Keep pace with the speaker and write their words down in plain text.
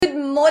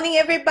morning,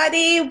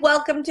 everybody.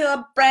 Welcome to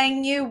a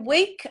brand new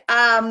week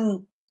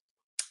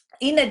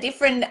in a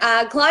different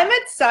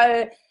climate.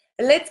 So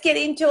let's get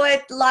into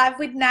it live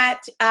with Nat.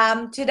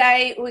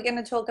 Today, we're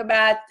going to talk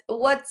about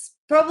what's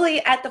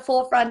probably at the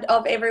forefront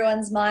of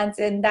everyone's minds,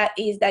 and that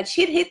is that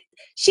shit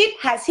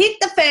has hit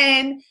the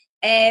fan.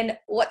 And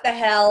what the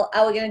hell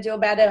are we going to do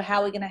about it?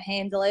 How are we going to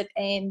handle it?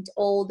 And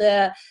all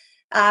the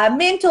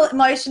mental,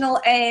 emotional,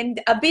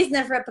 and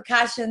business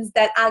repercussions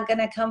that are going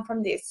to come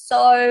from this.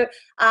 So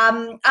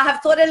I have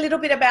thought a little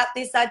bit about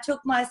this. I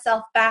took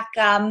myself back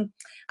around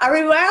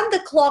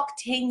the clock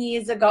 10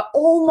 years ago,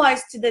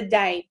 almost to the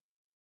day.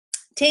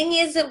 10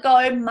 years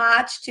ago,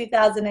 March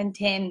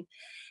 2010,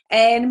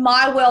 and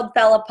my world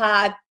fell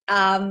apart.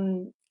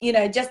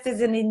 Just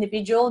as an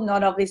individual,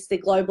 not obviously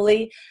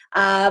globally,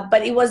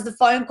 but it was the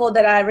phone call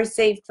that I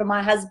received from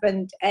my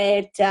husband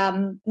at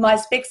my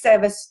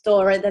Specsavers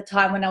store at the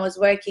time when I was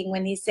working,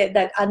 when he said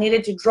that I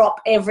needed to drop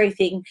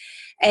everything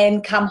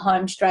and come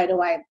home straight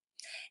away.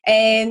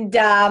 And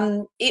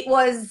it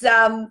was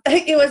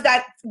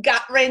that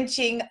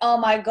gut-wrenching, oh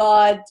my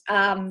God,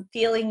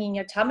 feeling in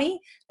your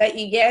tummy that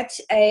you get.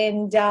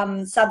 And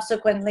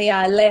subsequently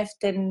I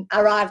left and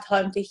arrived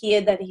home to hear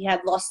that he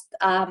had lost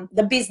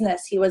the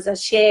business. He was a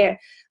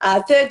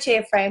third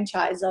share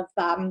franchise of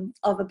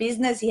a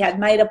business. He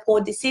had made a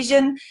poor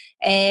decision,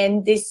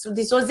 and this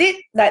was it,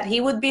 that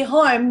he would be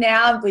home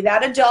now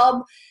without a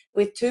job,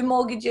 with 2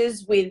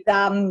 mortgages, with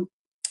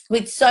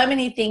so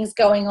many things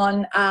going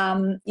on,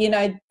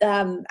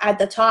 at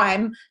the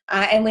time,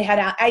 and we had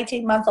our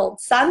 18-month-old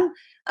son,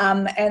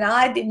 and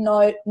I did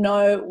not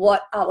know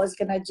what I was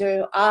going to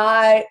do.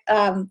 I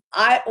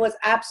was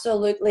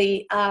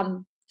absolutely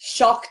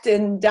shocked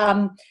and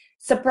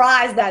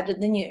surprised at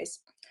the news.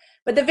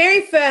 But the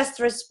very first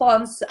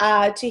response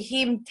to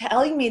him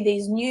telling me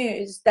these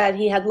news, that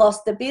he had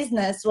lost the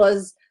business,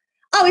 was,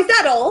 "Oh, is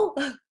that all?"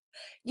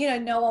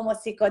 No one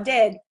was sick or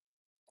dead.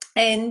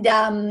 And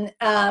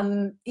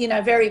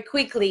very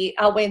quickly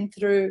I went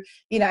through,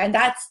 and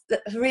that's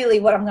really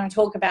what I'm going to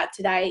talk about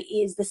today,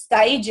 is the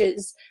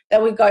stages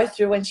that we go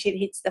through when shit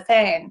hits the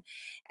fan.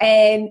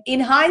 And in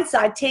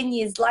hindsight, 10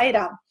 years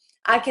later,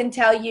 I can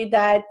tell you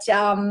that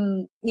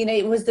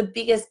it was the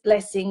biggest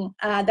blessing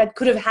that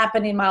could have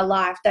happened in my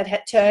life, that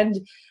had turned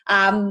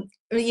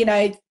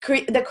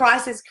the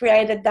crisis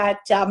created that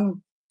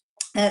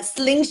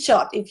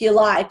slingshot, if you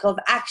like, of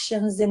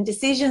actions and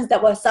decisions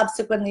that were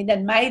subsequently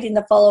then made in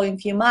the following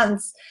few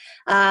months,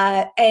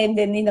 and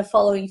then in the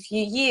following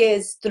few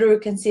years, through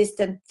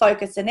consistent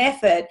focus and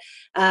effort,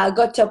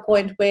 got to a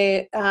point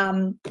where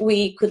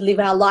we could live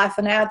our life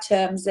on our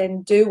terms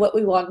and do what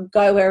we want,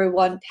 go where we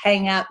want,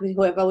 hang out with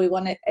whoever we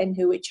wanted and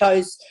who we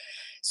chose.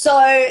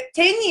 So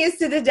 10 years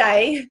to the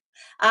day,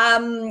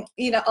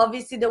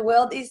 obviously the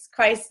world is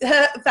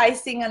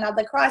facing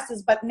another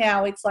crisis, but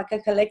now it's like a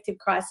collective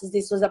crisis.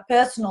 This was a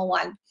personal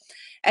one.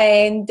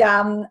 And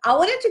I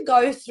wanted to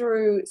go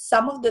through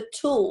some of the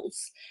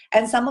tools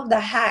and some of the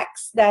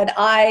hacks that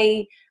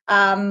I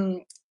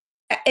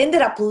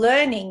ended up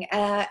learning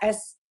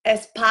as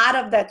part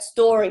of that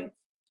story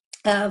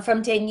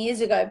from 10 years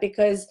ago,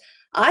 because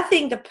I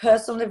think the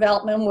personal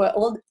development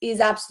world is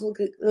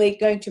absolutely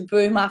going to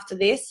boom after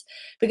this.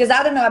 Because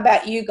I don't know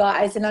about you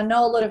guys, and I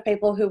know a lot of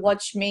people who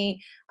watch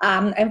me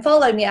and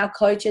follow me are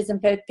coaches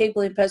and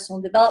people in personal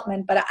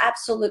development, but I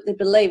absolutely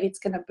believe it's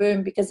going to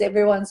boom, because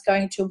everyone's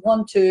going to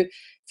want to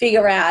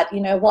figure out,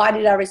 why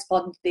did I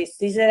respond to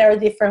this? Is there a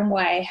different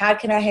way? How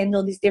can I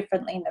handle this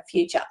differently in the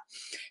future?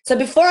 So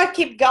before I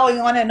keep going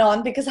on and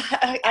on, because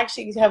I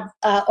actually have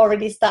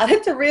already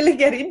started to really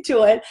get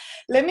into it,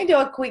 let me do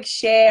a quick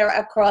share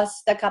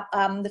across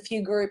the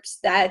few groups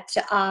that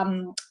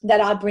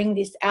I bring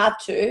this out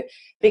to,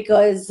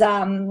 because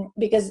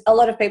a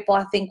lot of people,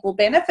 I think, will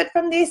benefit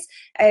from this.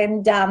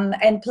 And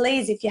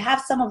please, if you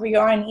have some of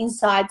your own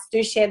insights,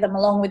 do share them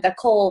along with the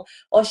call,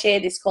 or share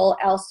this call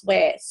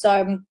elsewhere.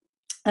 So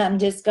I'm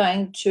just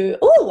going to,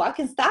 I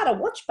can start a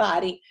watch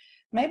party.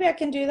 Maybe I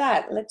can do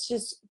that. Let's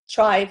just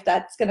try if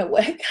that's going to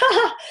work.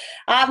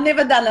 I've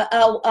never done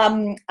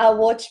a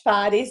watch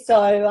party, so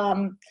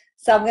I'm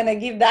going to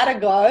give that a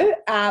go.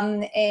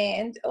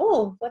 And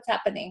what's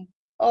happening?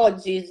 Oh,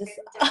 Jesus.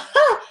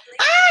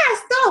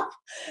 Stop.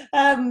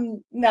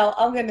 No,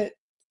 I'm going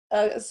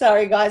to,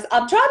 sorry guys.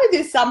 I'm trying to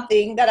do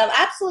something that I've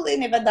absolutely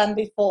never done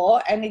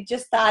before, and it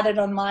just started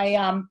on my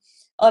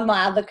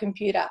other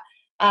computer.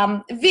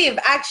 Viv,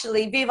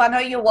 I know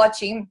you're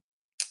watching.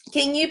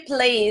 Can you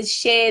please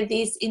share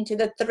this into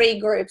the 3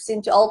 groups,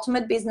 into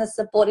Ultimate Business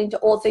Support, into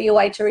Author Your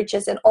Way to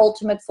Riches, and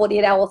Ultimate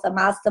 48-Hour Author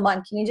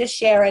Mastermind? Can you just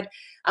share it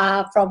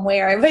from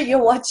wherever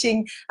you're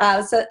watching,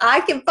 so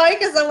I can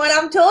focus on what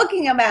I'm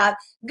talking about?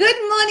 Good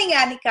morning,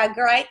 Annika.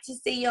 Great to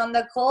see you on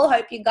the call.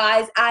 Hope you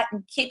guys are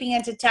keeping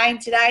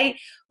entertained today.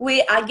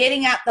 We are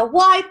getting out the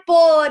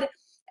whiteboard,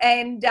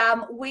 and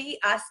we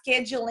are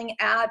scheduling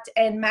out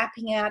and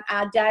mapping out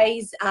our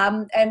days,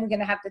 and we're going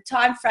to have the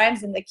time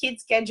frames and the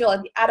kids schedule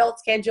and the adult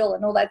schedule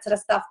and all that sort of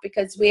stuff,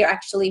 because we're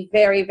actually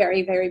very,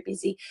 very, very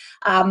busy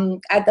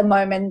at the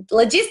moment,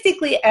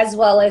 logistically as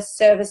well as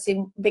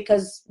servicing,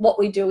 because what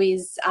we do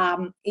is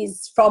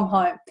from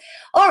home.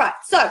 All right,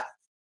 so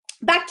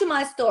back to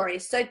my story.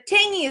 So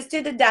 10 years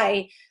to the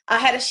day, I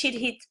had a shit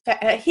hits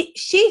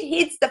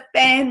the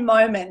fan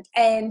moment.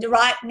 And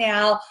right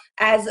now,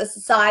 as a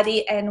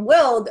society and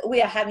world,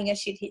 we are having a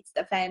shit hits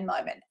the fan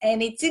moment.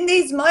 And it's in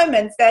these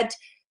moments that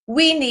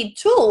we need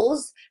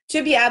tools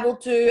to be able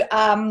to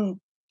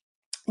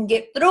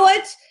get through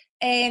it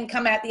and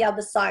come out the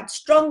other side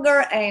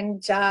stronger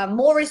and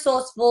more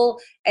resourceful,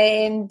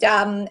 and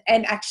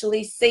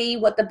actually see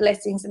what the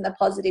blessings and the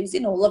positives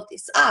in all of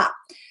this are.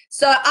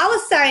 So I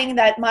was saying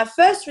that my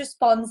first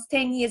response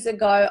 10 years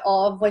ago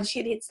of when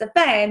shit hits the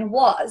fan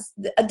was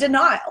a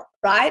denial,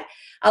 right?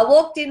 I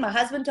walked in, my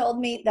husband told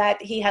me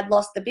that he had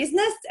lost the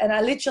business, and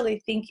I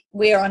literally think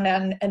we're on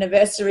an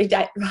anniversary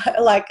date,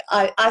 right? Like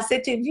I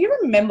said to him, do you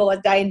remember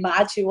what day in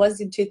March it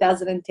was in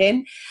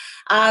 2010?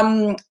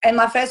 And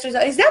my first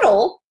response, is that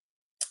all?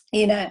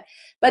 You know,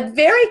 but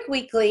very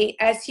quickly,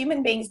 as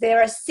human beings,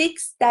 there are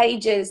 6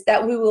 stages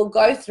that we will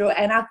go through.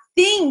 And I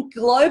think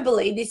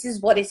globally, this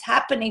is what is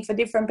happening for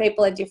different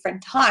people at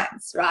different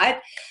times, right?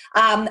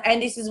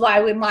 And this is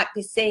why we might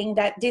be seeing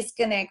that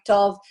disconnect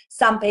of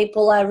some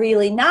people are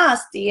really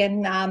nasty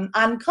and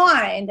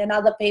unkind, and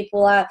other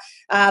people are,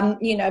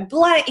 you know,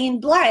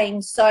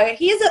 blame. So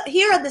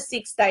here are the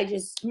 6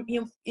 stages.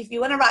 If you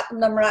want to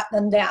write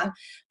them down.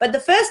 But the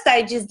first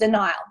stage is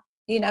denial.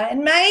 You know, and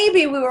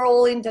maybe we were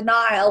all in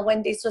denial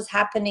when this was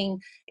happening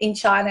in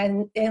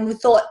China, and we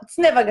thought it's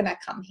never going to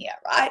come here,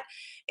 right?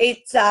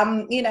 It's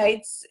you know,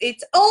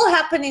 it's all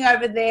happening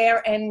over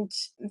there, and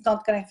it's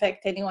not going to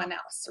affect anyone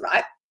else,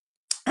 right?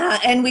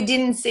 And we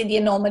didn't see the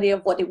enormity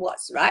of what it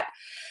was, right?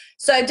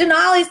 So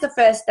denial is the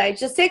first stage.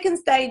 The second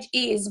stage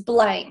is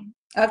blame.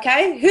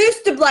 Okay,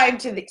 who's to blame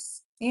to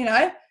this? You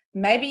know,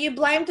 maybe you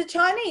blame the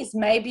Chinese,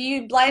 maybe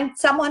you blame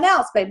someone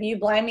else, maybe you're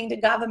blaming the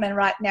government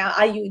right now.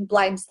 Are you in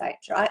blame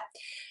stage, right?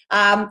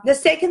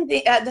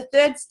 The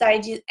third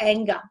stage is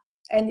anger.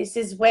 And this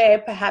is where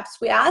perhaps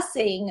we are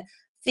seeing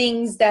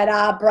things that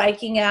are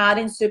breaking out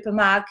in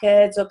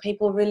supermarkets, or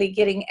people really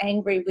getting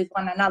angry with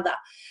one another.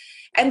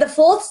 And the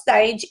fourth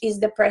stage is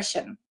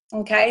depression.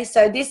 Okay,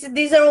 so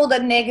these are all the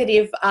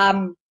negative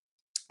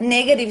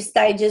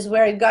stages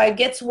where it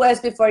gets worse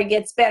before it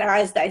gets better,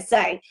 as they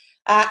say.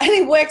 And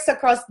it works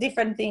across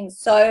different things.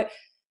 So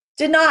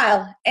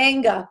denial,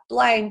 anger,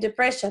 blame,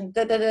 depression,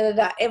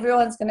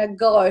 everyone's going to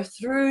go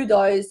through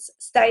those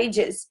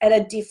stages at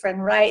a different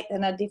rate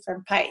and a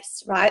different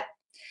pace, right?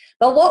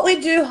 But what we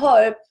do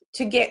hope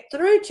to get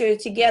through to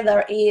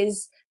together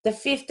is the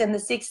 5th and the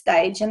 6th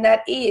stage, and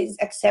that is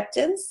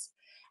acceptance,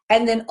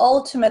 and then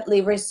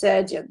ultimately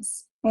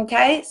resurgence.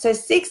 Okay, so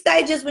 6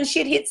 stages when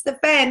shit hits the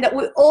fan that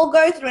we all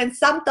go through, and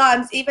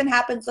sometimes even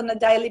happens on a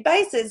daily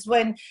basis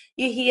when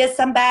you hear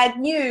some bad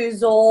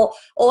news or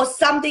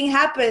something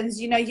happens.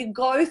 You know, you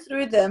go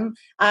through them,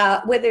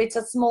 whether it's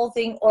a small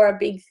thing or a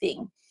big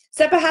thing.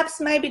 So perhaps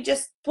maybe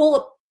just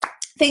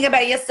think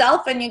about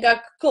yourself and you go,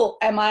 cool,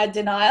 am I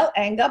denial,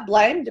 anger,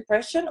 blame,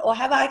 depression, or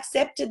have I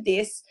accepted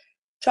this,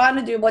 trying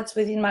to do what's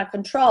within my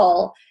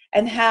control,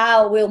 and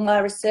how will my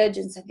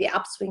resurgence and the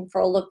upswing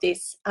for all of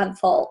this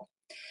unfold?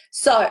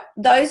 So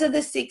those are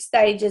the 6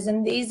 stages,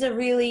 and these are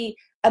really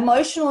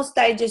emotional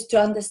stages to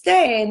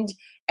understand.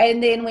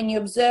 And then when you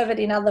observe it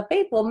in other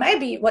people,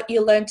 maybe what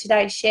you learned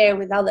today, share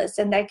with others,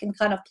 and they can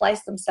kind of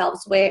place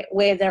themselves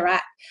where they're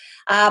at.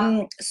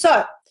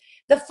 So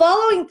the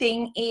following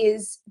thing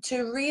is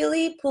to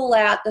really pull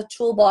out the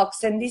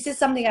toolbox. And this is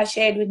something I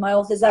shared with my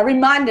authors. I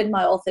reminded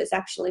my authors,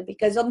 actually,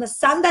 because on the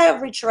Sunday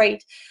of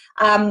retreat,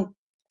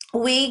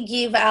 we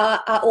give our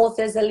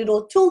authors a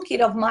little toolkit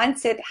of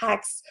mindset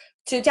hacks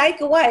to take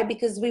away,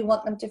 because we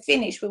want them to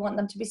finish, we want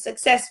them to be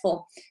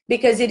successful,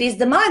 because it is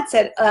the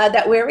mindset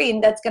that we're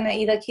in that's going to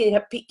either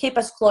keep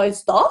us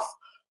closed off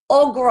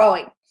or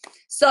growing.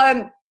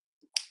 So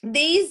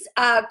these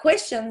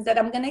questions that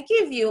I'm going to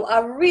give you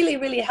are really,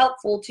 really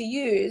helpful to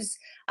use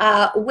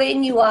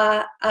when you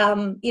are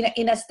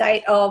in a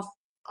state of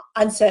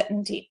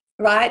uncertainty,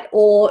 right?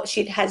 Or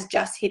shit has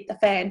just hit the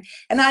fan.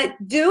 And I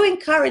do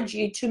encourage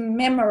you to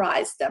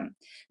memorize them.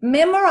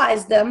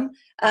 Memorize them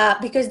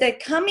because they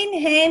come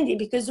in handy,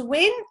 because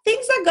when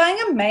things are going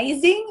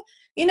amazing,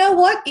 you know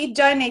what? You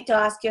don't need to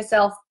ask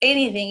yourself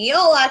anything.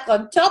 You're like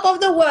on top of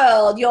the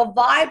world. Your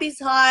vibe is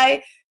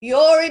high.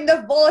 You're in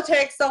the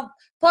vortex of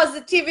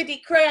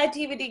positivity,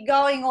 creativity,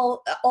 going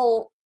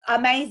all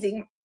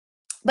amazing.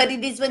 But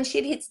it is when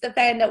shit hits the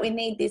fan that we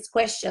need these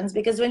questions,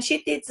 because when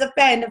shit hits the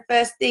fan, the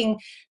first thing,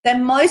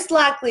 then most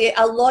likely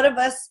a lot of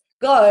us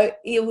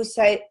you will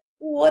say,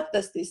 what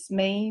does this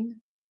mean?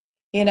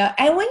 You know,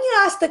 and when you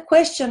ask the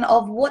question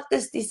of what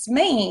does this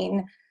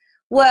mean,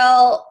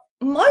 well,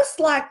 most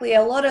likely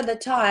a lot of the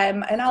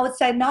time, and I would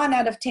say 9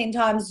 out of 10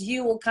 times,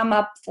 you will come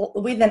up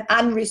with an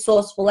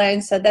unresourceful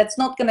answer that's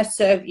not going to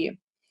serve you.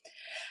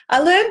 I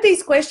learned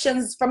these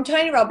questions from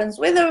Tony Robbins,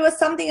 whether it was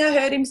something I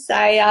heard him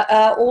say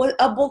or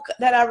a book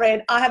that I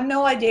read. I have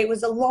no idea. It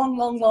was a long,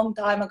 long, long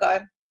time ago.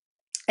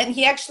 And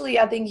he actually,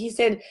 I think he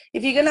said,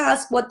 if you're going to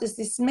ask, what does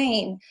this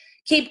mean?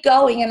 Keep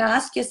going and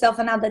ask yourself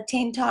another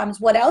 10 times,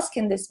 what else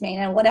can this mean?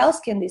 And what else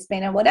can this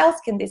mean? And what else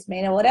can this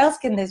mean? And what else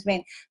can this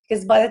mean?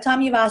 Because by the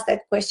time you've asked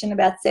that question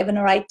about 7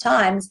 or 8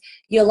 times,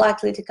 you're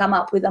likely to come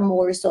up with a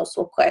more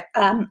resourceful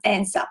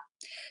answer.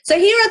 So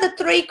here are the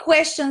 3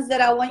 questions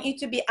that I want you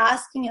to be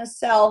asking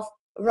yourself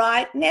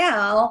right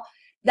now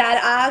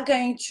that are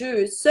going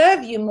to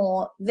serve you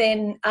more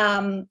than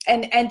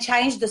and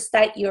change the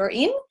state you're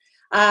in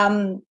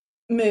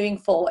moving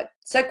forward.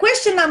 So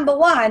question number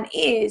 1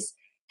 is,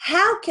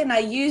 how can I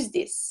use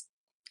this?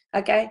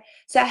 Okay,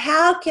 so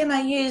how can I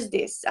use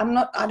this?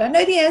 I don't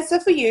know the answer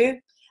for you,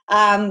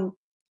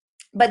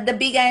 but the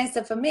big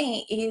answer for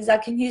me is I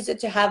can use it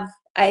to have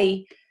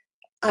a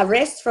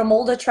rest from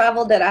all the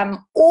travel that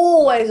I'm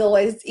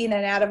always in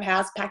and out of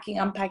house, packing,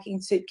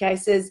 unpacking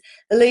suitcases,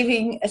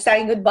 leaving,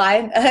 saying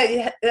goodbye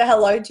and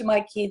hello to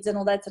my kids and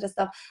all that sort of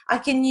stuff. I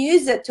can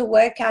use it to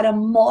work out a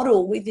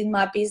model within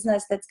my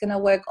business that's going to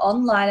work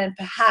online, and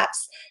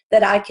perhaps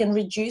that I can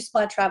reduce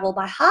my travel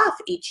by half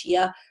each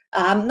year.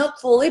 Not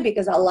fully,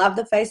 because I love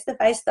the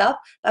face-to-face stuff,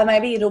 but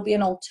maybe it'll be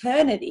an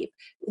alternative.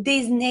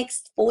 These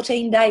next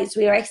 14 days,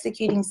 we are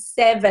executing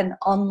 7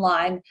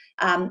 online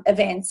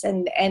events,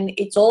 and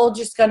it's all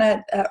just going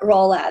to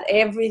roll out.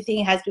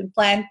 Everything has been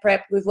planned,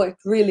 prepped. We've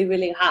worked really,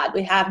 really hard.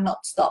 We have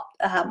not stopped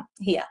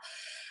here.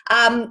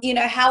 You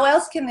know, how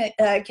else can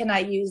I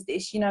use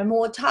this? You know,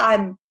 more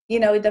time, you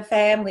know, with the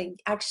family.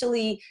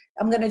 Actually,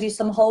 I'm going to do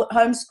some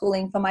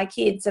homeschooling for my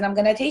kids, and I'm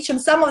going to teach them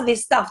some of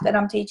this stuff that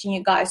I'm teaching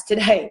you guys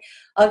today.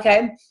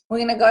 Okay, we're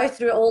going to go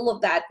through all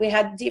of that. We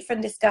had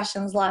different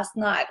discussions last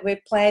night. We're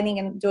planning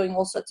and doing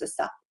all sorts of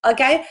stuff.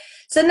 Okay,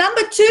 so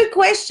number 2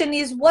 question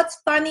is, what's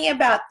funny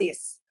about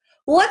this?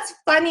 What's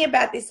funny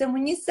about this? And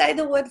when you say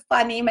the word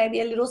funny,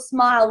 maybe a little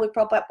smile will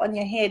pop up on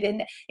your head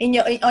and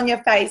on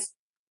your face,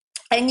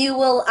 and you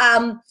will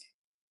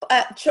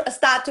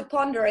start to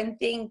ponder and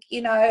think,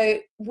 you know,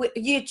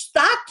 you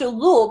start to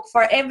look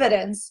for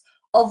evidence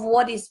of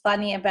what is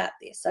funny about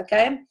this.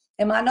 Okay,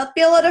 there might not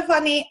be a lot of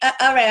funny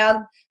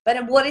around,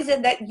 but what is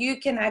it that you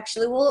can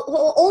actually, well,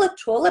 all the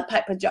toilet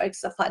paper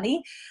jokes are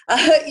funny,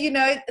 you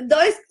know,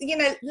 those, you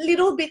know,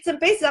 little bits and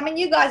pieces. I mean,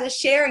 you guys are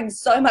sharing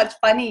so much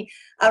funny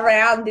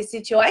around this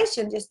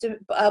situation, just to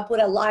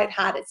put a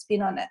light-hearted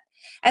spin on it.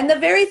 And the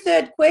very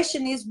 3rd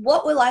question is,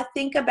 what will I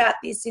think about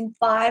this in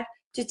 5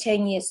 to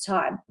 10 years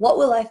time? What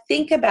will I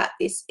think about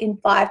this in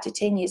 5 to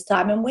 10 years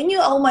time? And when you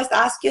almost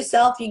ask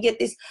yourself, you get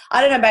this, I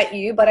don't know about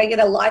you, but I get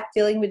a light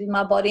feeling within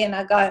my body, and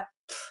I go,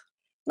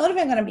 not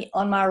even going to be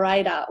on my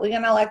radar. We're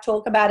going to like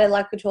talk about it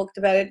like we talked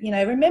about it, you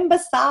know, remember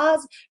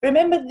SARS,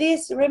 remember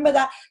this, remember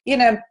that, you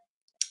know.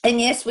 And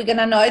yes, we're going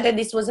to know that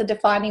this was a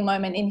defining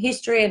moment in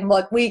history and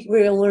what we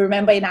will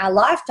remember in our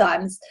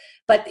lifetimes,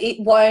 but it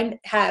won't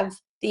have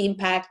the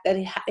impact that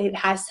it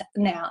has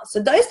now.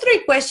 So those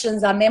 3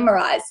 questions are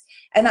memorized,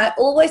 and I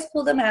always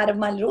pull them out of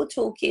my little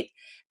toolkit,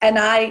 and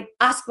I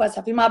ask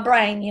myself in my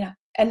brain, you know,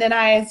 and then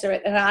I answer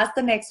it, and I ask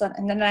the next one,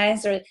 and then I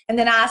answer it, and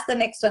then I ask the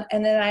next one,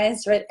 and then I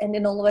answer it, and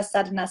then all of a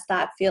sudden I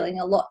start feeling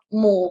a lot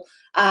more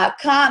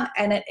calm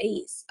and at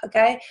ease.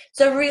 Okay,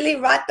 so really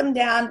write them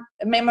down,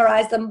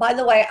 memorize them. By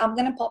the way, I'm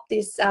going to pop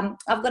this,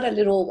 I've got a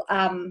little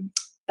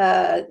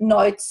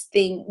notes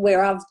thing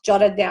where I've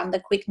jotted down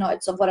the quick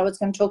notes of what I was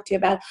going to talk to you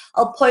about.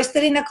 I'll post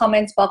it in the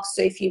comments box,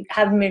 so if you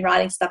haven't been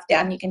writing stuff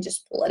down, you can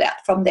just pull it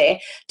out from there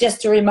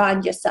just to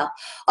remind yourself.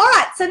 All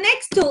right, so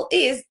next tool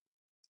is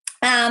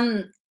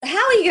how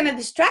are you going to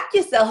distract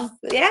yourself?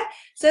 Yeah,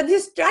 so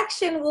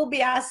distraction will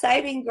be our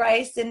saving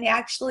grace in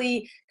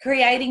actually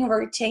creating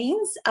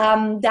routines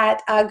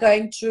that are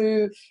going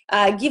to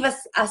give us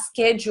a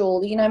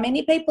schedule. You know,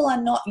 many people are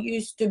not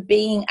used to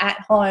being at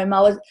home.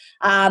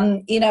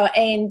 You know,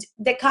 and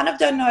they kind of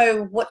don't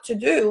know what to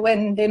do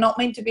when they're not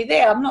meant to be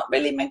there. I'm not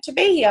really meant to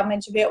be here. I'm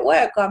meant to be at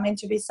work. Or I'm meant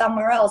to be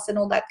somewhere else, and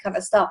all that kind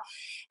of stuff.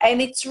 And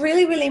it's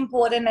really, really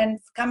important. And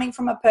coming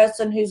from a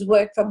person who's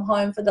worked from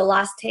home for the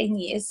last 10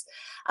 years,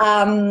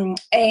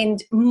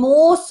 and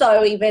more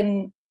so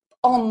even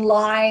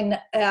online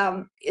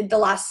the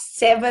last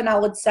 7, I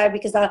would say,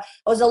 because I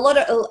was a lot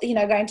of, you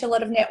know, going to a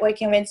lot of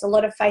networking events, a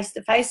lot of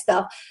face-to-face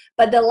stuff.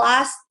 But the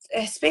last,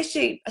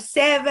 especially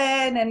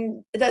 7,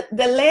 and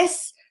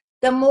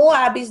the more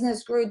our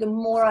business grew, the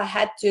more I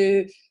had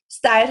to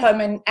stay at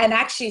home and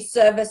actually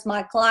service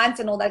my clients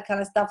and all that kind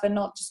of stuff, and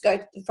not just go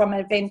from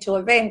event to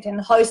event and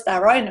host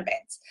our own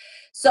events.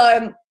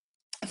 So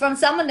from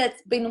someone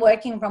that's been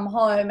working from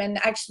home, and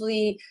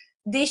actually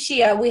this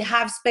year we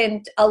have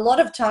spent a lot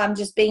of time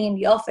just being in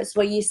the office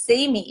where you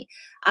see me,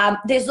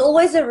 there's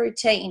always a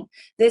routine.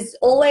 There's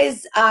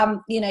always,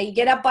 you know, you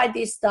get up by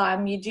this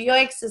time, you do your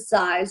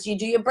exercise, you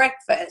do your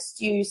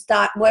breakfast, you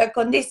start work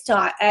on this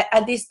time,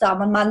 at this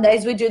time. On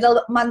Mondays we do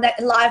the Monday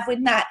live with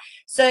Nat.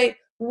 So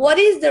what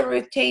is the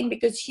routine?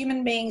 Because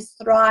human beings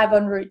thrive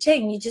on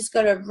routine. You just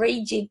got to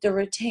rejig the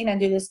routine and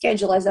do the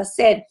schedule. As I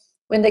said,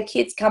 when the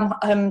kids come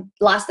home,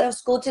 last day of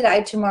school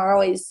today, tomorrow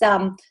is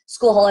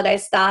school holiday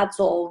starts,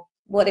 or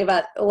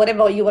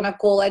whatever you want to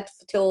call it,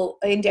 till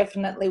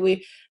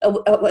indefinitely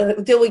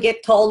till we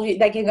get told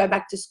they can go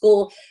back to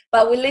school.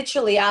 But we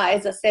literally are,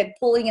 as I said,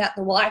 pulling out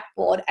the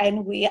whiteboard,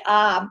 and we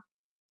are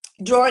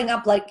drawing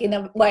up, like in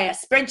a way, a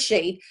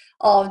spreadsheet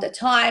of the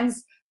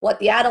times, what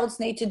the adults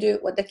need to do,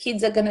 what the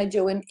kids are going to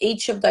do in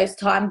each of those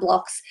time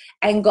blocks,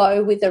 and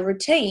go with a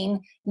routine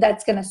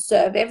that's going to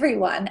serve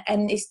everyone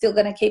and is still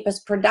going to keep us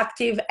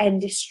productive and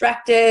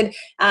distracted,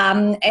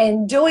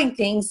 and doing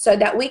things so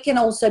that we can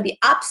also be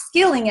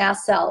upskilling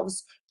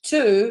ourselves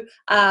to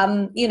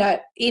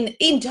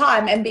in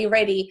time, and be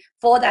ready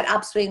for that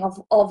upswing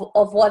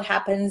of what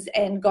happens,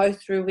 and go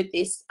through with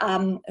this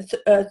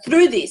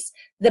through this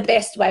the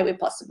best way we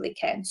possibly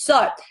can.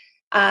 So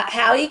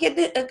how are you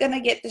going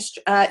to get this,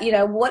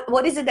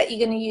 what is it that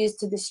you're going to use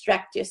to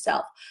distract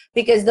yourself?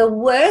 Because the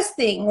worst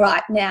thing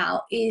right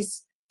now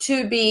is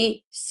to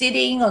be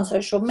sitting on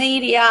social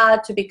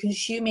media, to be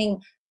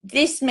consuming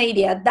this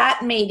media,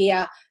 that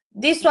media.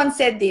 This one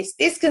said this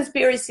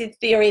conspiracy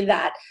theory,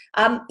 that.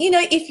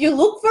 If you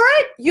look for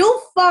it,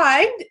 you'll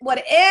find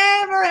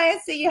whatever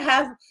answer you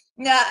have,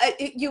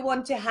 you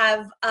want to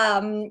have,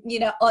 on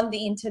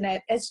the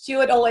internet. As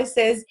Stuart always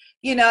says,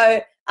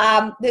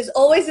 there's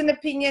always an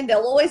opinion.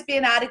 There'll always be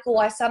an article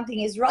why something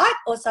is right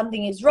or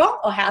something is wrong,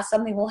 or how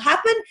something will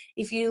happen.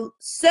 If you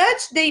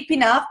search deep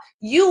enough,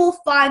 you will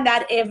find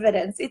that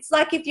evidence. It's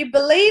like, if you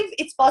believe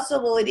it's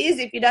possible, it is.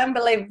 If you don't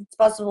believe it's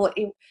possible,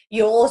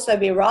 you'll also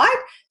be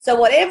right. So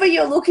whatever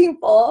you're looking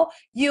for,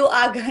 you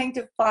are going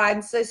to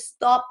find. So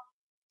stop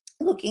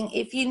looking.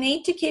 If you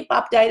need to keep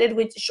updated,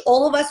 which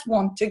all of us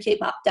want to keep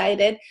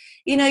updated,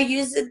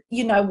 use it,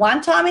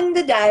 one time in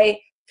the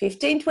day,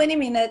 15-20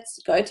 minutes.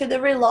 Go to the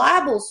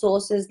reliable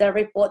sources that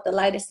report the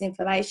latest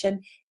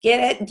information.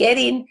 Get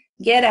in,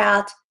 get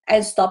out,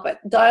 and stop it.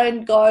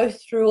 Don't go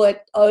through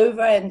it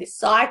over and this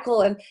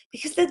cycle, and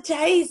because the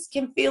days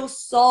can feel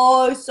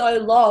so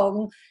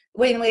long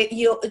when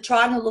you're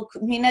trying to look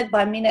minute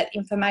by minute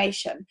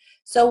information.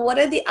 So what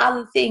are the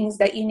other things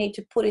that you need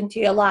to put into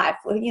your life?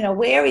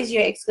 Where is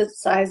your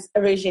exercise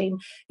regime,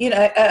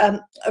 a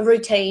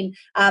routine?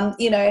 How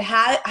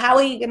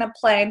are you going to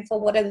plan for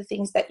what are the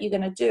things that you're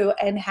going to do,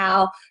 and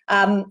how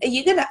are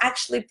you going to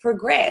actually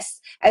progress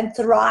and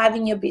thrive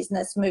in your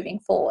business moving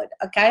forward,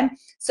 okay?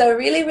 So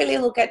really, really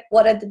look at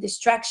what are the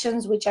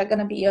distractions, which are going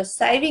to be your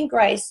saving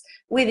grace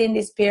within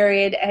this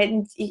period,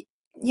 and,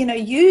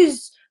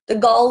 use the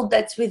gold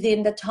that's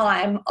within the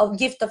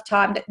gift of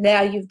time that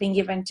now you've been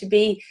given to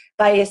be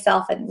by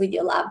yourself and with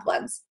your loved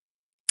ones.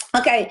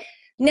 Okay,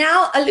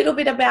 now a little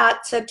bit about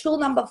tool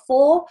number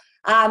 4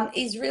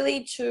 is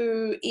really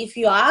to, if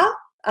you are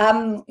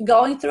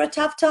going through a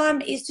tough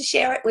time, is to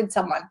share it with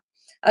someone.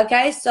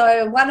 Okay,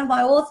 so one of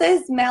my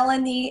authors,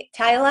 Melanie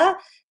Taylor,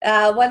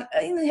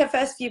 in her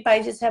first few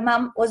pages, her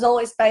mum was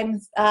always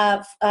famous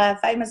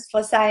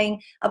for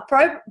saying, a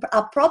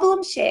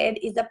problem shared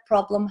is a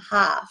problem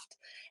halved.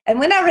 And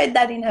when I read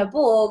that in her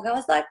book, I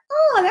was like,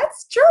 oh,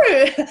 that's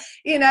true,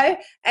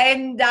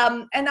 and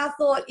I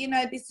thought,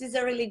 this is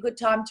a really good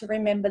time to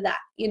remember that,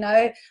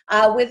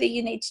 whether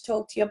you need to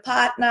talk to your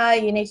partner,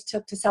 you need to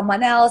talk to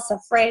someone else, a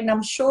friend.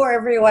 I'm sure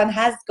everyone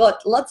has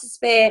got lots of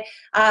spare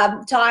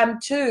time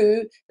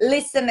to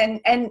listen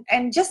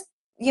and just,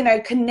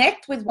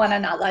 connect with one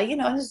another,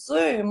 on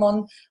Zoom,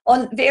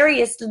 on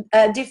various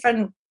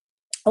different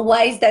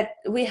ways that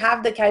we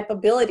have the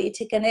capability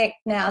to connect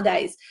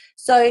nowadays.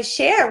 So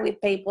share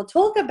with people,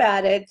 talk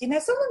about it.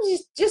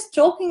 Sometimes just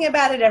talking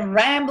about it and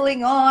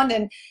rambling on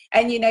and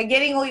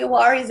getting all your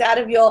worries out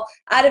of your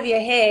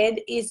head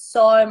is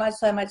so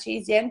much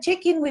easier. And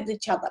check in with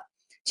each other.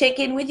 Check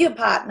in with your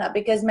partner,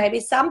 because maybe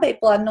some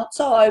people are not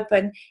so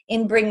open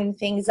in bringing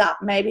things up.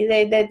 Maybe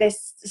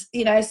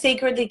they're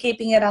secretly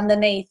keeping it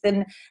underneath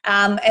and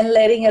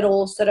letting it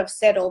all sort of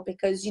settle,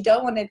 because you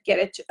don't want to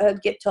get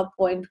to a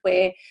point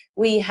where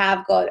we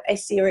have got a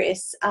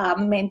serious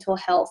mental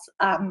health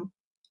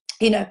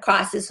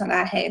crisis on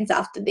our hands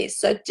after this.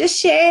 So just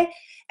share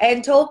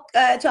and talk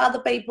to other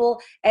people,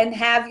 and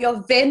have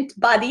your vent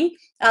buddy.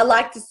 I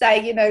like to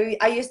say,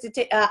 I used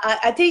to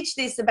I teach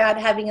this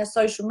about having a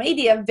social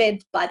media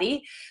vent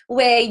buddy,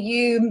 where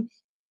you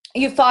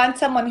find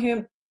someone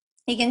who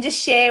you can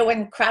just share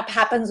when crap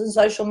happens on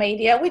social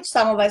media, which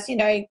some of us,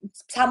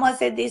 someone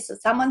said this or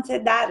someone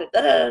said that,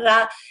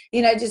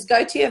 just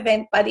go to your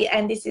vent buddy,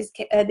 and this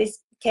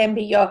can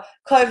be your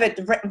covert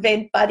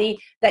vent buddy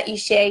that you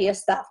share your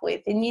stuff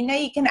with. And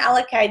you can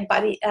allocate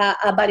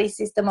a buddy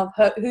system of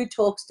who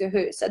talks to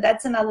who. So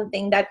that's another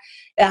thing that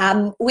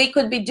we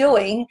could be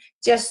doing,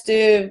 just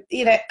to,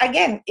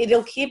 again,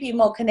 it'll keep you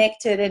more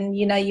connected, and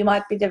you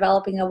might be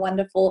developing a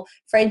wonderful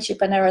friendship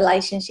and a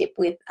relationship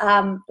with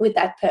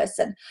that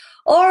person.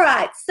 All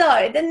right,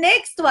 so the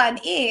next one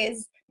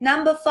is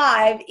number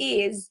 5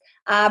 is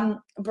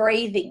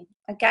breathing.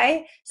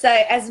 Okay, so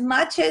as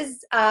much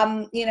as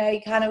you know, you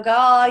kind of go,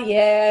 oh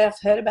yeah,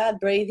 I've heard about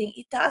breathing,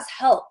 it does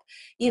help,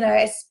 you know,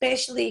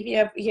 especially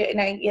if you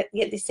know,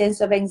 get this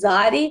sense of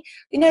anxiety,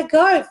 you know,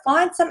 go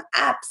find some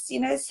apps, you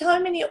know, so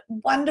many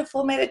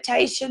wonderful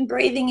meditation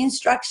breathing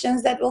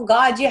instructions that will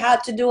guide you how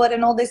to do it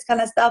and all this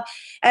kind of stuff.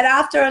 And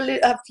after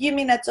a few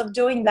minutes of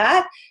doing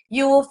that,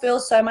 you will feel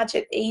so much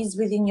at ease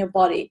within your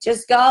body.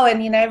 Just go,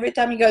 and you know, every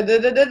time you go, da,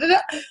 da, da, da,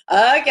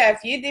 da, okay, a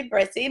few deep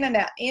breaths in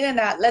and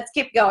out, let's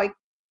keep going,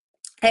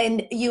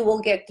 and you will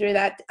get through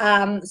that.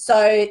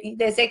 So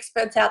there's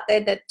experts out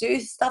there that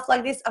do stuff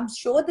like this. I'm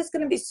sure there's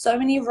going to be so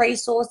many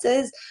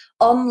resources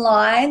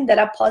online that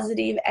are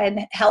positive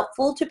and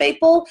helpful to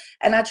people,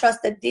 and I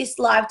trust that this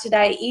live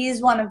today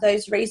is one of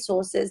those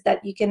resources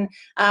that you can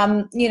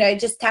you know,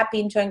 just tap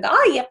into and go,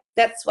 oh yep,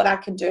 that's what I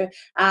can do,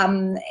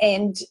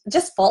 and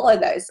just follow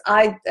those.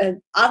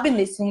 I've been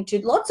listening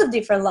to lots of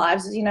different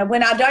lives. You know,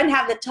 when I don't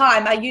have the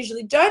time, I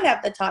usually don't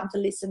have the time to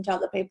listen to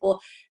other people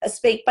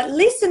speak, but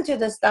listen to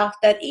the stuff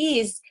that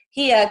is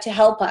here to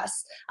help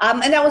us.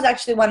 And that was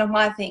actually one of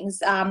my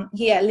things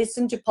here.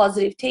 Listen to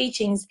positive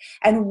teachings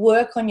and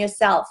work on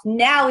yourself.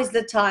 Now is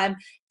the time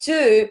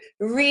to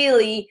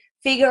really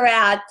figure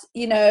out,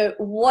 you know,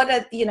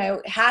 you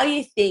know, how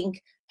you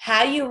think,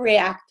 how you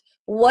react,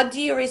 what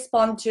do you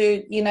respond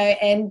to, you know,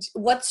 and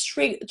what's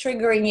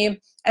triggering you,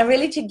 and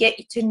really to get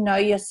to know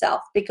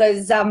yourself,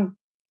 because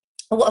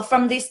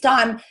from this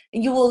time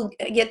you will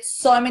get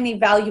so many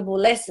valuable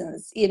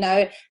lessons. You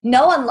know,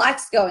 no one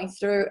likes going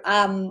through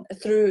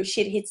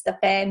shit hits the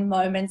fan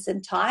moments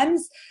and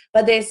times,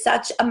 but there's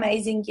such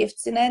amazing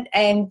gifts in it.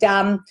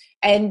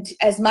 And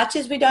as much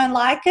as we don't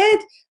like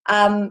it,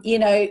 you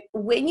know,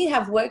 when you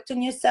have worked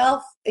on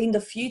yourself in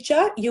the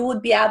future, you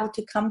would be able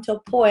to come to a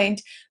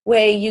point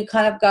where you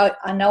kind of go,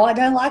 I know I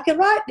don't like it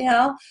right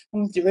now,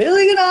 I'm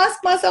really going to ask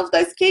myself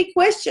those key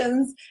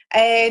questions,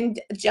 and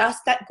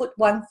just that put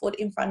one foot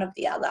in front of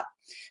the other.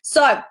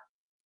 So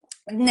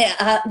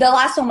the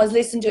last one was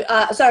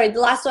the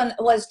last one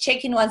was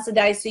check in once a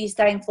day so you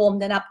stay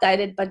informed and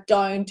updated, but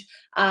don't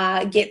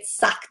get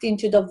sucked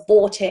into the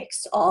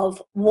vortex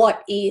of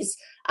what is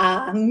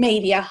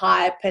media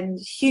hype and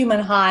human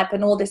hype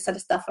and all this sort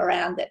of stuff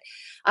around it.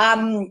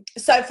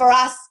 So for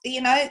us,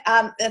 you know,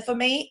 for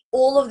me,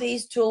 all of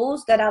these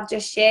tools that I've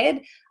just shared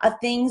are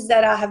things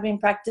that I have been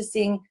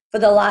practicing for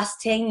the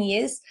last 10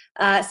 years,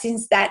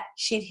 since that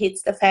shit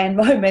hits the fan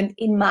moment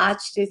in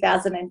March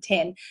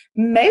 2010.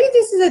 Maybe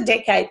this is a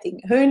decade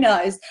thing, who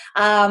knows?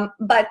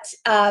 But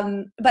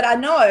I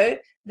know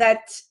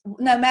that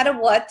no matter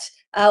what,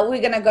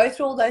 we're going to go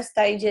through all those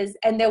stages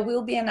and there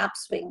will be an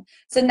upswing.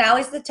 So now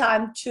is the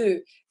time to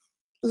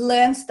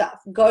learn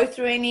stuff, go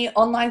through any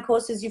online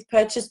courses you've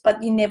purchased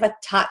but you never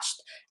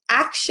touched,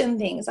 action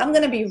things. I'm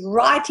going to be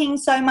writing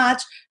so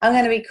much, I'm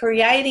going to be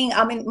creating.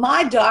 I mean,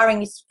 my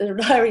diary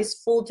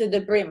is full to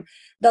the brim.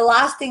 The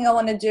last thing I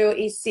want to do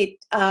is sit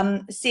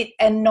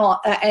and not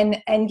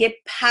and get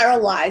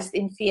paralyzed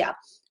in fear.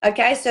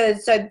 Okay, so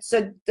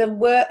the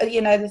work,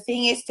 you know, the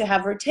thing is to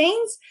have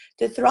routines,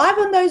 to thrive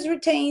on those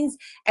routines,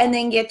 and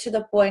then get to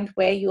the point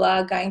where you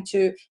are going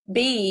to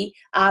be,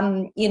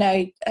 you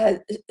know,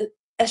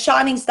 a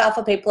shining star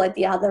for people at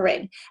the other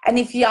end. And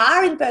if you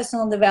are in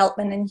personal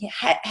development and you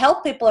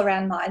help people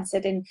around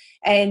mindset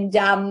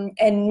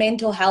and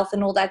mental health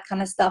and all that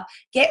kind of stuff,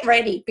 get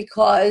ready,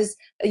 because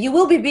you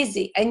will be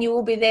busy and you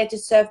will be there to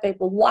serve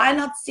people. Why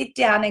not sit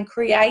down and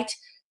create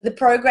the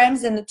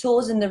programs and the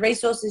tools and the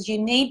resources you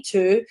need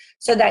to,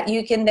 so that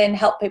you can then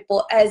help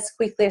people as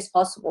quickly as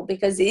possible,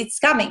 because it's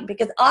coming.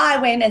 Because I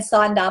went and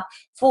signed up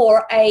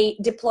for a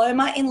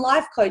diploma in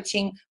life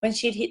coaching when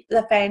shit hit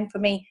the fan for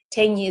me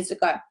 10 years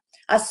ago.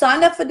 I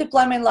signed up for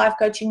diploma in life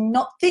coaching,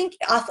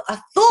 I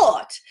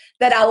thought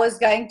that I was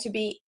going to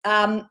be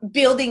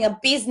building a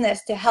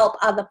business to help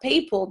other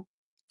people.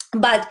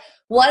 But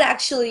what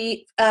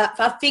actually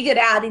I figured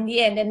out in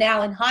the end, and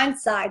now in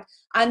hindsight,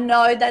 I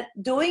know that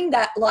doing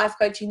that life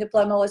coaching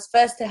diploma was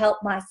first to help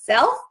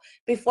myself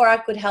before I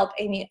could help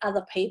any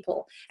other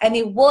people. And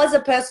it was a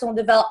personal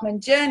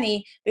development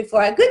journey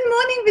before I, good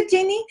morning,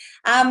 Virginie.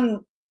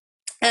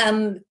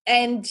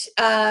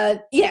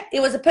 Yeah,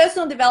 it was a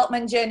personal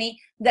development journey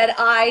that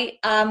I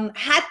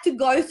had to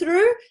go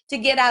through to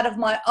get out of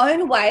my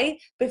own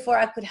way before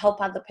I could help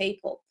other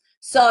people.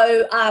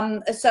 So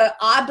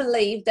I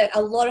believe that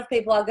a lot of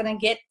people are going to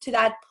get to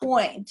that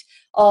point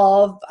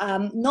of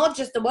not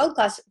just the world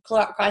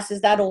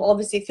crisis, that will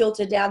obviously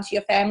filter down to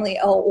your family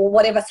or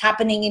whatever's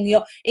happening in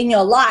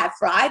your life,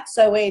 right?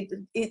 So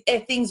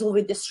things will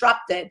be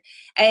disrupted,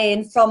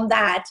 and from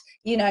that,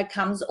 you know,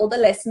 comes all the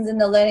lessons and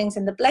the learnings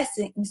and the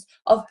blessings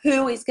of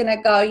who is going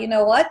to go, you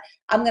know what,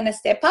 I'm going to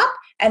step up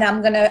and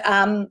I'm going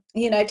to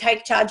you know,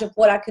 take charge of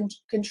what I can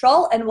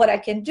control and what I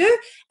can do,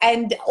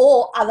 and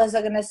all others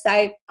are going to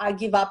say I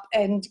give up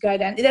and go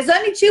down. There's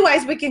only two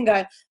ways we can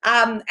go,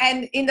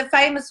 and in the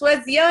famous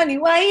words, the only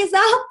way is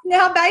up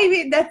now,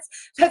 baby. That's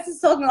a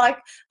song like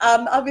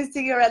I've been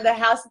singing around the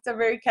house. It's a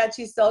very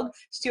catchy song.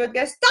 Stuart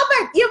goes, stop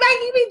it, you're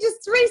making me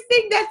just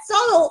re-sing that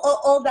song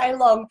all day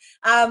long.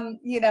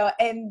 You know,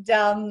 and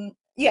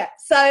Yeah,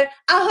 so I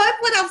hope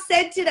what I've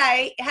said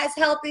today has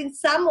helped in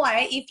some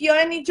way. If you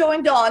only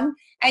joined on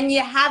and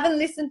you haven't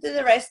listened to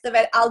the rest of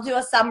it, I'll do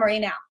a summary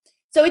now.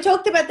 So we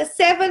talked about the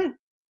 7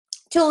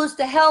 tools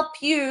to help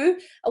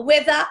you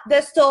weather the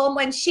storm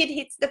when shit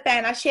hits the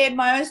fan. I shared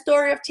my own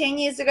story of 10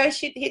 years ago,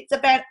 shit hits the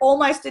fan,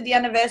 almost to the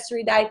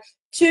anniversary date,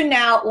 to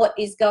now what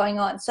is going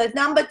on. So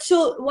number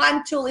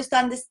 1 tool is to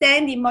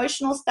understand the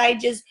emotional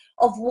stages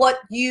of what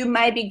you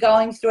may be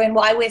going through and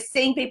why we're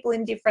seeing people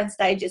in different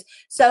stages.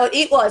 So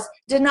it was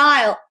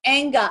denial,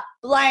 anger,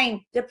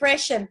 blame,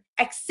 depression,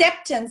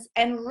 acceptance,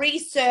 and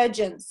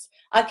resurgence.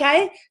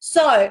 Okay,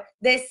 so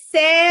there's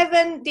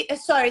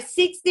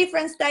 6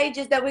 different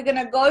stages that we're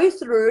going to go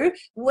through.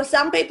 Where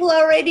some people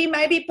are already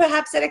maybe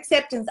perhaps at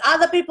acceptance,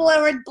 other people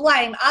are at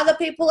blame, other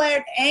people are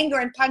at anger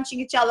and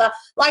punching each other.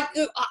 Like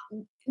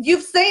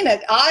you've seen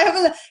it. I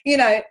haven't, you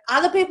know,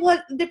 other people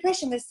are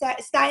depression. They're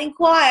staying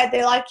quiet.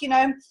 They're like, you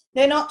know,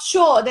 they're not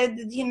sure. They're,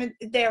 you know,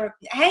 they're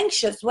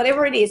anxious,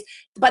 whatever it is.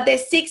 But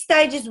there's 6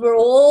 stages we're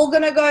all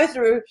going to go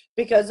through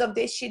because of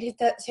this shit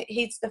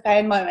hits the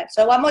fan moment.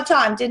 So one more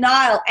time: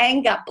 denial,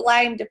 anger,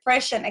 blame,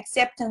 depression,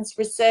 acceptance,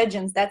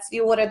 resurgence. That's the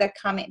order that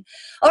come in.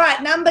 All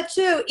right, number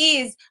 2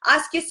 is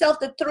ask yourself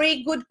the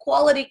 3 good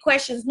quality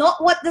questions.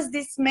 Not what does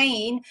this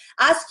mean?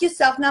 Ask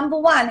yourself, number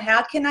 1,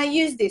 how can I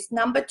use this?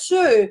 Number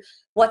 2,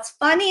 what's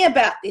funny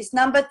about this?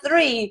 Number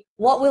 3,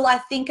 what will I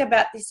think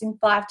about this in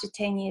 5 to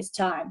 10 years'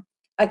 time?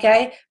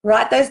 Okay,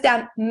 write those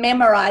down,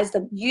 memorize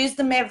them, use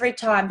them every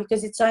time,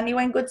 because it's only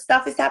when good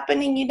stuff is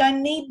happening. You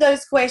don't need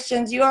those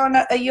questions. You're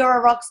a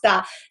rock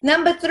star.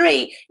 Number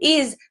 3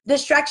 is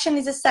distraction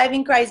is a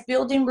saving grace.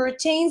 Building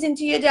routines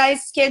into your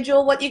day's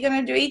schedule, what you're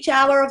going to do each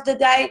hour of the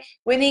day,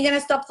 when are you going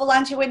to stop for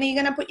lunch, when are you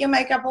going to put your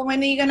makeup on,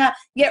 when are you going to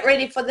get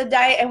ready for the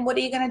day, and what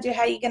are you going to do,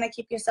 how are you going to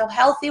keep yourself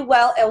healthy,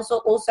 well,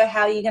 also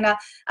how you're going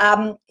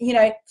to, you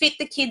know, fit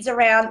the kids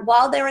around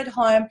while they're at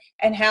home,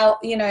 and how,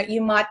 you know,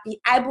 you might be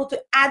able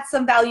to add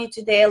some value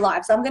to their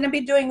lives. I'm going to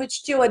be doing with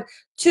Stuart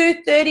 2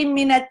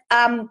 30-minute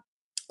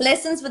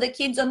lessons for the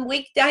kids on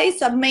weekdays.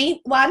 So me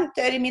 1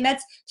 30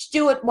 minutes,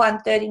 Stuart 1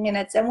 30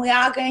 minutes, and we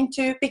are going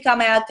to become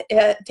our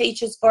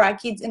teachers for our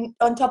kids and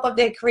on top of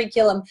their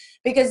curriculum,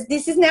 because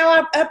this is now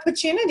our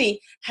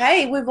opportunity.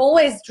 Hey, we've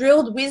always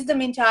drilled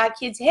wisdom into our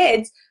kids'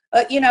 heads.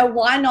 You know,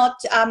 why not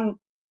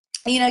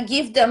you know,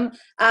 give them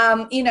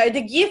you know,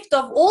 the gift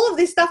of all of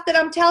this stuff that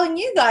I'm telling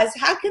you guys?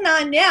 How can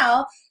I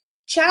now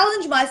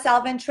challenge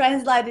myself and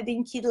translate it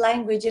in kid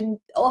language and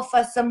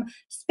offer some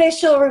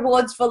special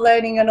rewards for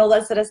learning and all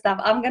that sort of stuff?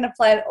 I'm going to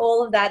plan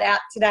all of that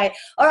out today.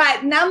 All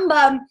right,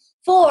 number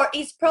 4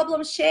 is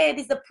problem shared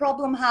is the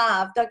problem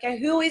halved. Okay,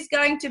 who is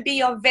going to be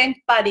your vent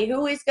buddy?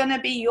 Who is going to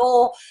be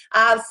your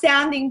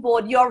sounding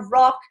board, your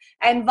rock,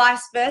 and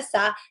vice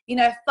versa? You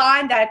know,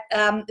 find that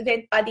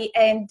vent buddy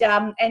and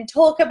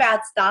talk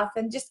about stuff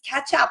and just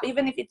catch up,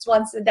 even if it's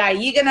once a day.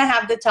 You're going to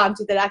have the time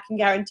to do that, I can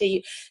guarantee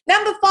you.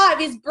 Number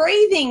 5 is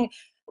breathing.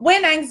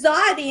 When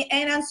anxiety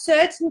and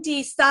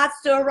uncertainty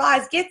starts to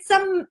arise, get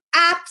some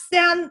apps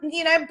down,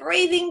 you know,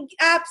 breathing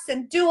apps,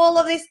 and do all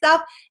of this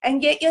stuff and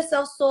get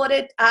yourself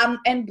sorted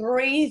and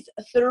breathe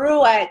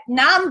through it.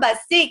 Number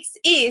 6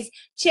 is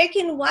check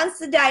in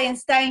once a day and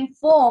stay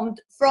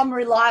informed from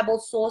reliable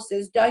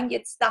sources. Don't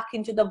get stuck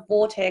into the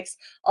vortex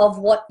of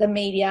what the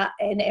media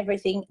and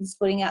everything is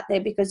putting out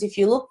there, because if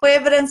you look for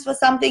evidence for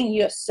something,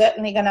 you're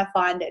certainly going to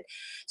find it.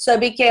 So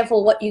be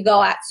careful what you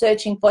go out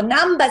searching for.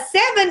 Number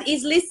 7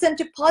 is listen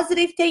to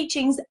positive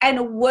teachings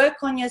and work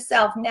on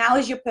yourself. Now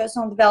is your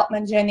personal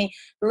development journey.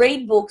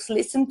 Read books,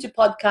 listen to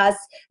podcasts,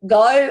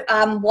 go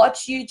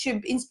watch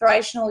YouTube,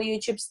 inspirational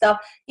YouTube stuff,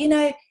 you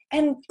know,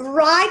 and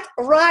write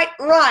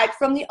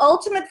from the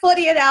ultimate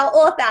 48-hour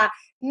author.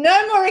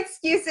 No more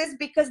excuses,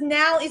 because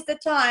now is the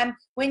time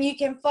when you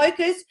can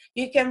focus,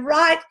 you can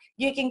write,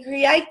 you can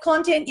create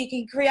content, you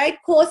can create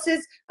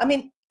courses. I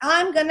mean,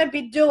 I'm going to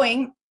be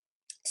doing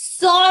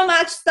so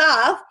much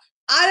stuff.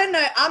 I don't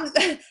know.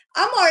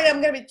 I'm worried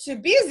I'm going to be too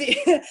busy,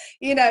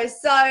 you know.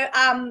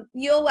 So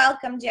you're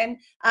welcome, Jen.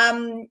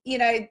 You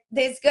know,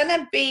 there's going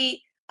to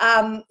be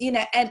you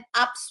know, an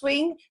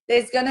upswing.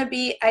 There's going to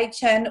be a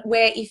turn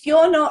where if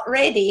you're not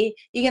ready,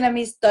 you're going to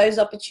miss those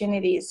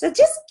opportunities. So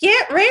just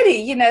get ready.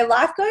 You know,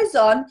 life goes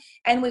on,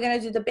 and we're going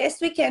to do the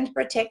best we can to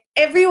protect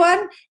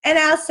everyone and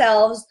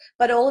ourselves,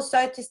 but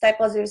also to stay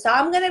positive. So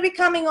I'm going to be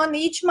coming on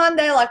each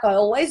Monday like I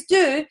always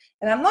do,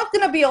 and I'm not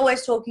going to be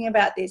always talking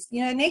about this.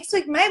 You know, next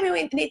week maybe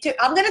we need to.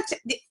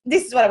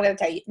 This is what I'm going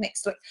to tell you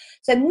next week.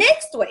 So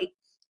next week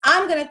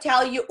I'm going to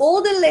tell you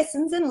all the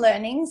lessons and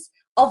learnings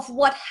of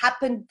what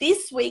happened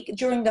this week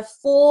during the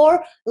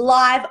 4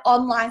 live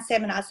online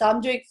seminars. So I'm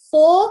doing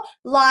 4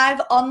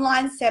 live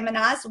online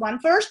seminars, one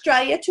for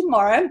Australia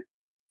tomorrow,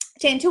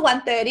 10 to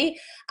 1:30,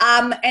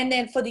 and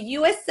then for the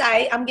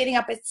USA, I'm getting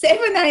up at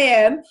 7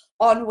 a.m.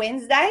 on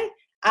Wednesday,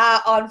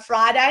 on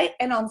Friday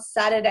and on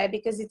Saturday,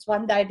 because it's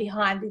one day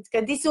behind.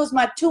 This was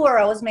my tour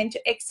I was meant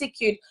to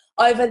execute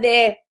over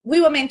there.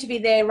 We were meant to be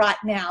there right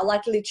now,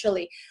 like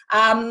literally.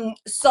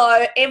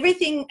 So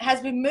everything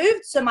has been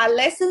moved. So my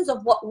lessons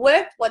of what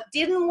worked, what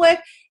didn't work,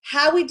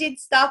 how we did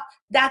stuff,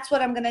 that's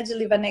what I'm going to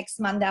deliver next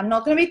Monday. I'm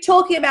not going to be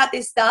talking about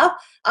this stuff.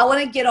 I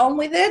want to get on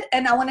with it,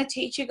 and I want to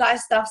teach you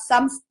guys stuff,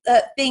 some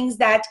things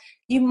that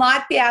you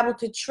might be able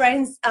to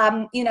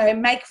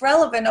make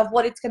relevant of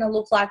what it's going to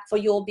look like for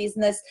your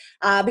business,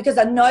 because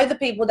I know the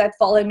people that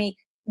follow me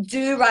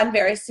do run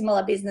very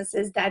similar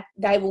businesses, that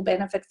they will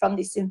benefit from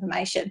this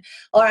information.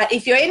 All right,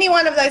 if you're any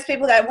one of those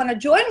people that want to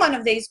join one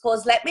of these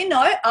calls, let me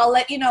know. I'll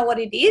let you know what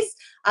it is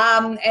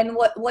and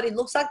what it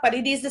looks like. But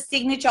it is the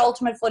Signature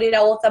Ultimate 40-Day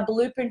Author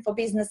Blueprint for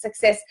Business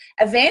Success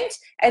event,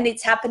 and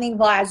it's happening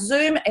via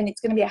Zoom, and it's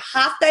going to be a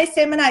half-day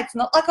seminar. It's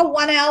not like a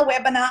 1-hour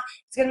webinar.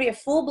 It's going to be a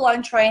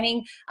full-blown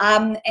training,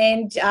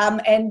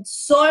 and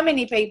so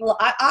many people.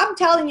 I'm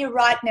telling you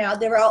right now,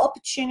 there are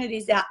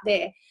opportunities out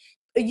there.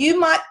 You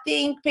might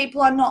think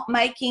people are not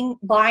making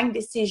buying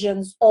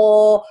decisions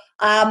or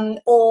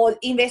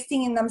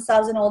investing in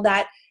themselves and all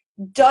that.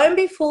 Don't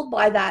be fooled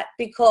by that,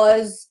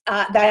 because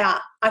they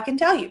are. I can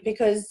tell you,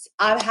 because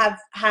I have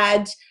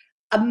had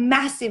a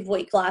massive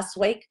week last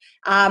week,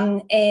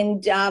 and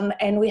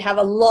we have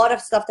a lot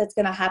of stuff that's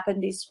going to happen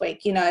this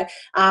week.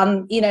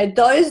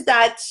 Those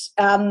that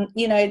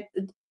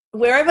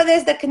wherever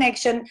there's the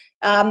connection,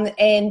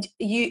 and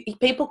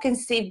people can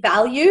see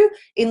value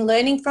in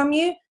learning from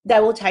you, they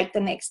will take the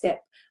next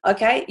step.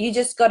 Okay, you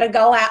just got to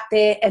go out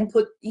there and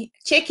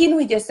check in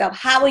with yourself.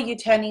 How are you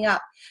turning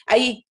up? Are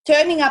you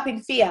turning up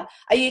in fear?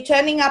 Are you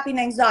turning up in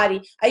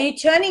anxiety? Are you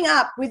turning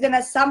up with an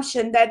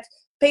assumption that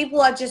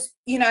people are just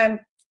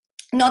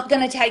not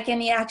going to take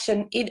any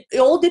action? It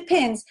all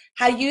depends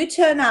how you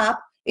turn up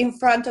in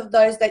front of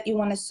those that you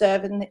want to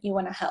serve and that you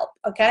want to help.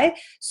 Okay,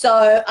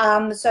 so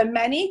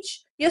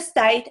manage your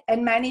state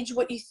and manage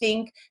what you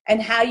think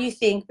and how you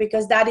think,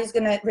 because that is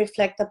going to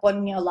reflect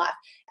upon your life.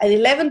 At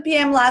 11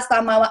 p.m. last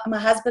time, my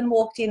husband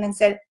walked in and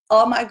said,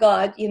 "Oh my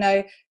God,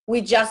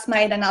 we just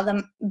made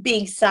another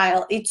big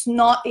sale."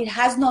 It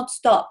has not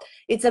stopped.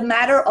 It's a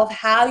matter of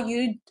how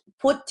you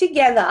put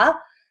together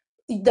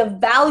the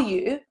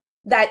value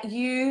that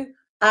you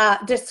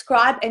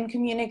describe and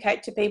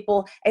communicate to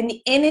people, and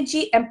the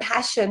energy and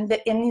passion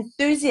and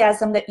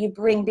enthusiasm that you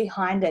bring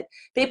behind it.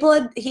 People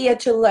are here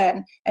to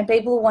learn, and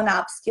people want to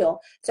upskill.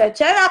 So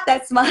turn up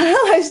that smile,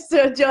 as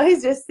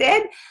Joyce just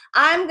said.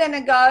 I'm going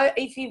to go.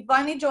 If you've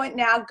only joined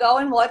now, go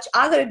and watch.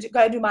 I'm going to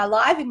go do my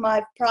live in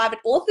my private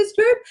authors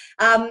group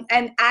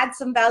and add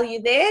some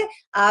value there.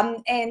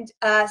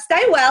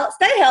 Stay well,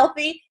 stay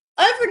healthy.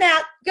 Over and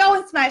out. Go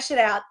and smash it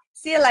out.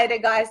 See you later,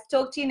 guys.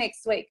 Talk to you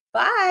next week.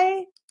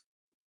 Bye.